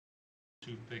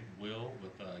Toofpick Will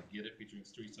with Get It featuring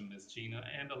Streets and Miss China,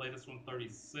 and the latest one,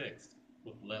 36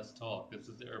 with Let's Talk. This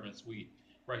is the Urban Suite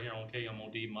right here on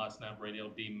KMOD, Mod Snap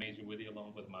Radio, D Major with you,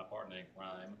 along with my partner in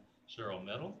crime, Cheryl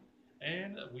Metal.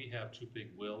 And we have Toofpick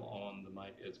Will on the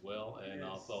mic as well, and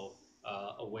also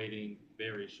Yes. awaiting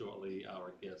very shortly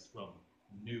our guest from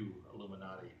New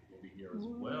Illuminati will be here as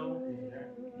well.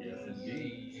 Exactly. Yes,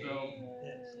 indeed. So,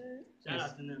 Yes. Shout it's,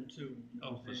 out to them too. You know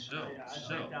oh, what for I'm saying? sure, I for checked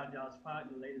sure. out y'all's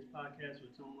the latest podcast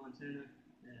with Tom Montana.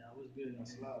 Yeah, that was good.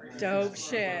 That's Man. love. Dope Appreciate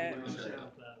shit. it on Appreciate it.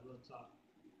 SoundCloud. Real talk.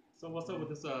 So what's up with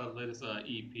this latest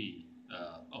EP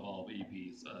of all the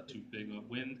EPs? Too big.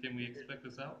 When can we expect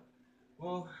this out?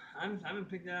 Well, I haven't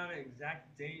picked out an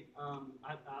exact date. I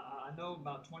know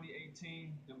about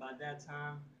 2018, and by that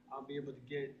time, I'll be able to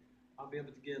get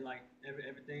like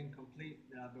everything complete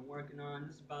that I've been working on.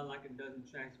 Just about like a dozen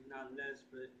tracks, if not less.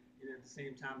 But at the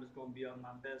same time, it's gonna be of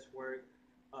my best work.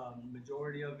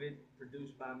 Majority of it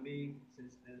produced by me,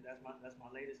 since that's my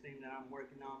latest thing that I'm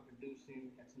working on, producing,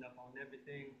 catching up on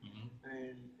everything. Hmm.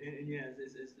 And yeah,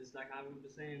 it's like I was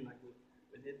saying, like with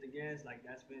Hit the Gas, like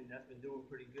that's been doing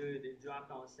pretty good. It dropped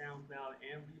on SoundCloud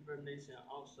and Reverb Nation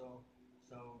also,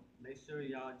 so make sure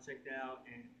y'all check that out.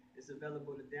 And it's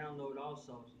available to download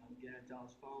also, so get at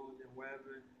y'all's phones and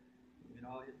wherever. It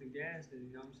all hit the gas, and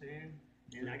you know what I'm saying.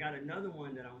 And I got another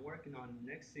one that I'm working on. The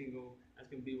next single that's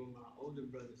gonna be with my older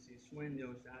brother, C.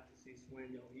 Swinyo. Shout out to C.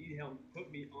 Swinyo. He helped put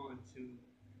me on to,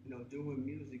 doing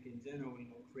music in general.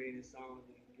 Creating songs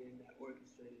and getting that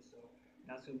orchestrated. So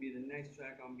that's gonna be the next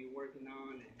track I'm gonna be working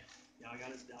on. And y'all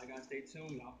gotta stay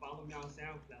tuned. Y'all follow me on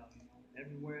SoundCloud.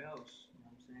 Everywhere else. You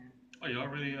know what I'm saying. Are you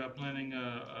already planning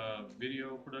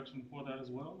video production for that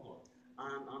as well? Or?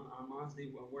 I'm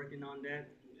honestly working on that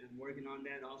and working on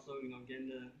that also.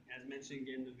 Getting as mentioned,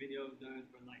 getting the videos done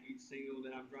for like each single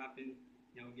that I'm dropping.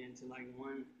 Getting to like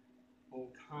one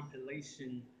whole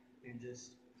compilation and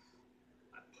just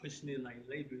pushing it like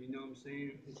labor. You know what I'm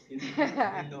saying? In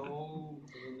the whole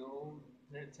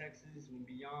Texas and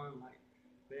beyond, like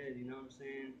bed. You know what I'm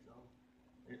saying? So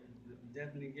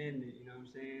definitely getting it. You know what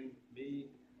I'm saying? Me,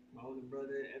 my older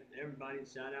brother, everybody.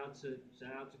 Shout out to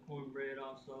Cornbread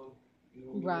also. We're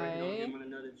gonna be working on him Right. on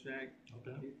another track.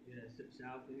 Okay. Yeah,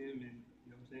 shout out to him, and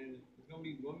what I'm saying, it's gonna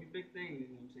be big things.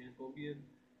 You know what I'm saying? It's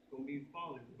gonna be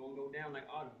falling. It's gonna go down like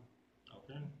autumn.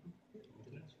 Okay.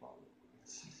 Okay. It's falling.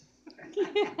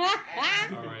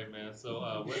 All right, man. So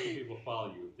where can people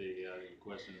follow you if they have any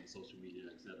questions on social media,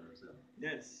 et cetera, et cetera?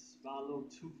 Yes, follow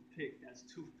Toofpick. That's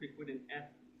Toothpick with an F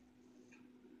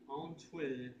on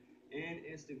Twitter and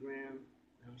Instagram.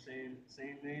 You know what I'm saying?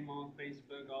 Same name on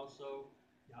Facebook also.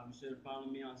 Y'all be sure to follow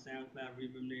me on SoundCloud,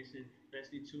 Reverb Nation,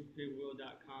 especially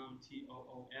toothpickwill.com,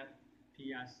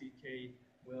 TOOFPICK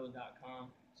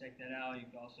will.com. Check that out. You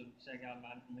can also check out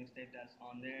my mixtape that's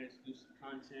on there, exclusive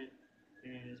content.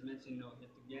 And as mentioned, hit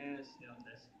the gas.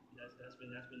 That's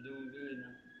been doing good.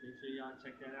 And make sure y'all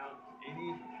check that out.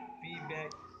 Any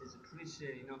feedback is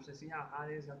appreciated. You know what I'm saying? See how hot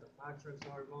it is after fire trucks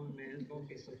are going, man. It's gonna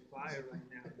be some fire right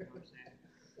now. You know what I'm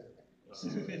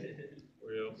saying?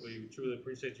 We truly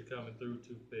appreciate you coming through,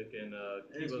 Toothpick, and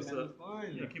It's been having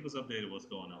fun. keep us updated what's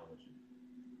going on with you.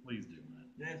 Please do, man.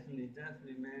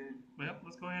 Definitely, man. Well,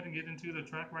 let's go ahead and get into the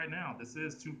track right now. This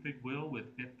is Toothpick Will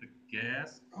with Hit the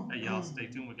Gas. Hey, y'all, stay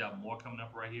tuned. We got more coming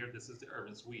up right here. This is the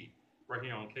Urban Suite right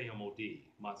here on KMOD,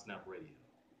 Mod Snap Radio.